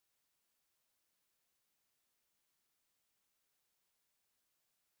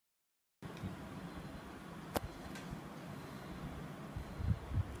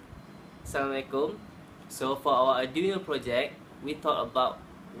Assalamualaikum. So for our Arduino project, we thought about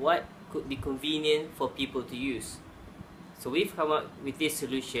what could be convenient for people to use. So we've come up with this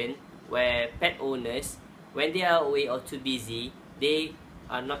solution where pet owners, when they are away or too busy, they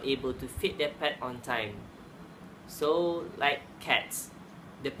are not able to feed their pet on time. So like cats,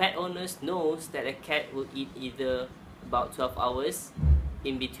 the pet owners knows that a cat will eat either about 12 hours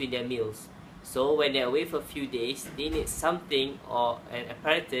in between their meals. So when they're away for a few days, they need something or an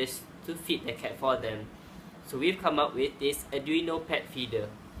apparatus to feed the cat for them. So we've come up with this Arduino pet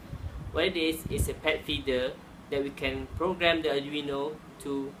feeder. What it is a pet feeder that we can program the Arduino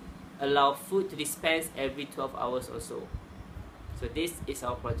to allow food to dispense every 12 hours or so. So this is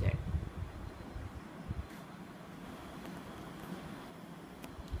our project.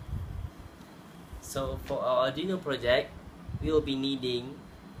 So for our Arduino project, we will be needing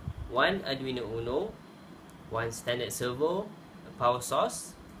one Arduino Uno, one standard servo, a power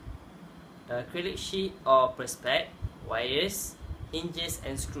source, a acrylic sheet or perspex, wires, hinges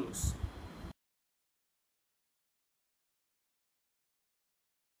and screws.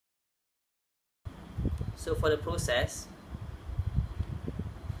 So for the process,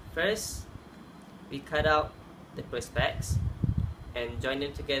 first we cut out the perspex and join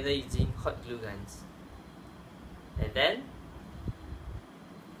them together using hot glue guns. And then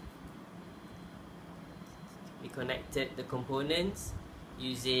we connected the components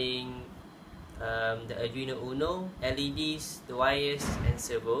using the Arduino Uno, LEDs, the wires and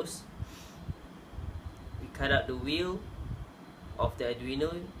servos. We cut out the wheel of the Arduino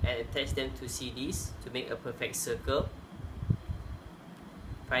and attach them to CDs to make a perfect circle.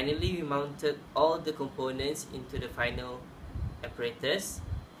 Finally, we mounted all the components into the final apparatus.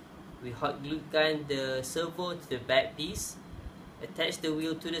 We hot glue gun the servo to the back piece, attach the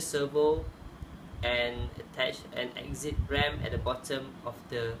wheel to the servo, and attach an exit ramp at the bottom of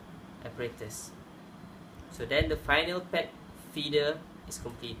the apparatus. So then the final pet feeder is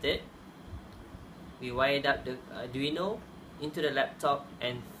completed. We wired up the Arduino into the laptop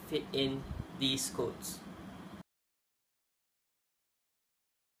and fit in these codes.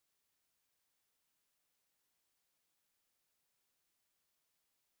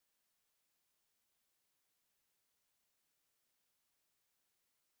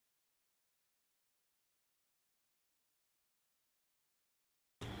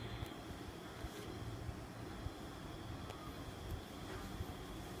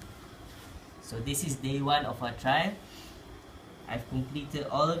 So this is day 1 of our trial. I've completed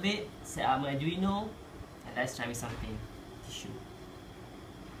all of it, set up my Arduino, and let's try with something. Tissue.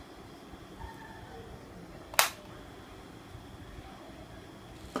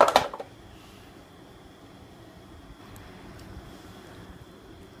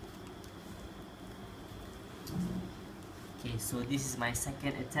 Okay, so this is my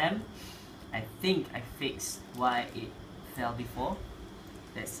second attempt. I think I fixed why it fell before.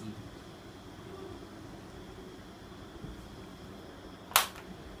 Let's see.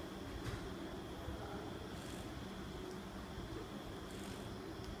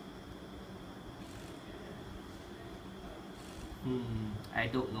 I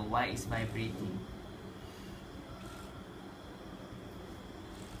don't know why it's vibrating.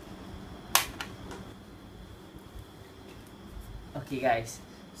 Okay guys,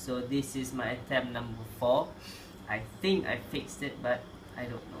 so this is my attempt number 4. I think I fixed it, but I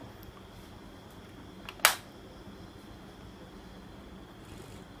don't know.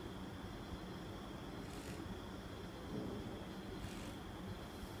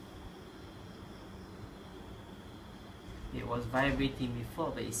 It was vibrating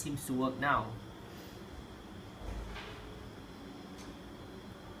before, but it seems to work now.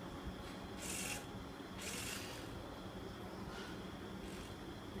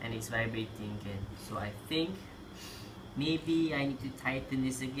 And it's vibrating again. So I think maybe I need to tighten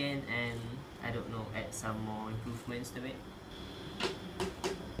this again and I don't know, add some more improvements to it.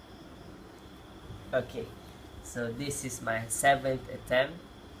 Okay, so this is my 7th attempt.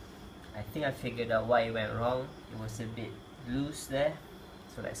 I think I figured out why it went wrong. It was a bit loose there.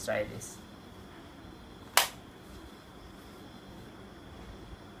 So let's try this.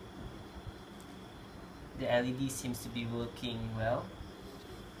 The LED seems to be working well.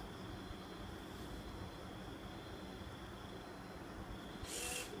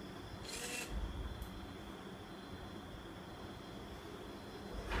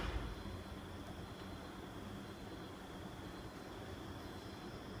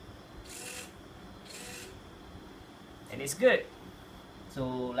 And it's good. So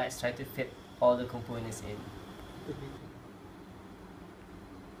let's try to fit all the components in.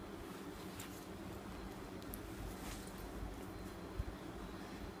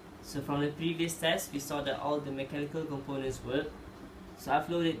 So from the previous test, we saw that all the mechanical components work. So I've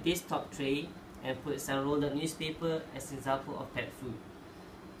loaded this top tray and put some rolled up newspaper as an example of pet food.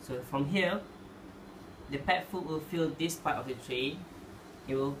 So from here, the pet food will fill this part of the tray.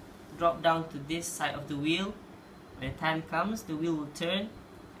 It will drop down to this side of the wheel. When the time comes, the wheel will turn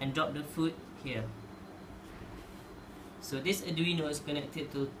and drop the food here. So this Arduino is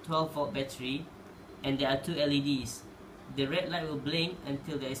connected to 12-volt battery, and there are two LEDs. The red light will blink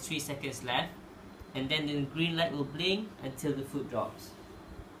until there is 3 seconds left, and then the green light will blink until the food drops.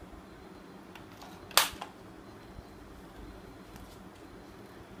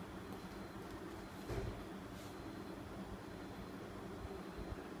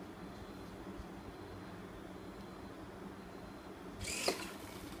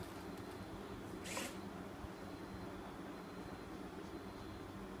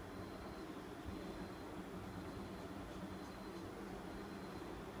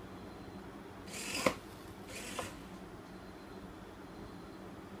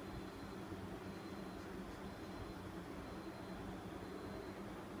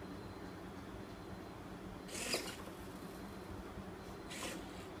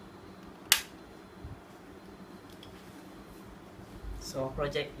 So our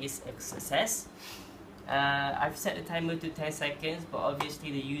project is a success. I've set the timer to 10 seconds, but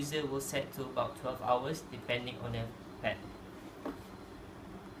obviously the user will set to about 12 hours depending on their pet.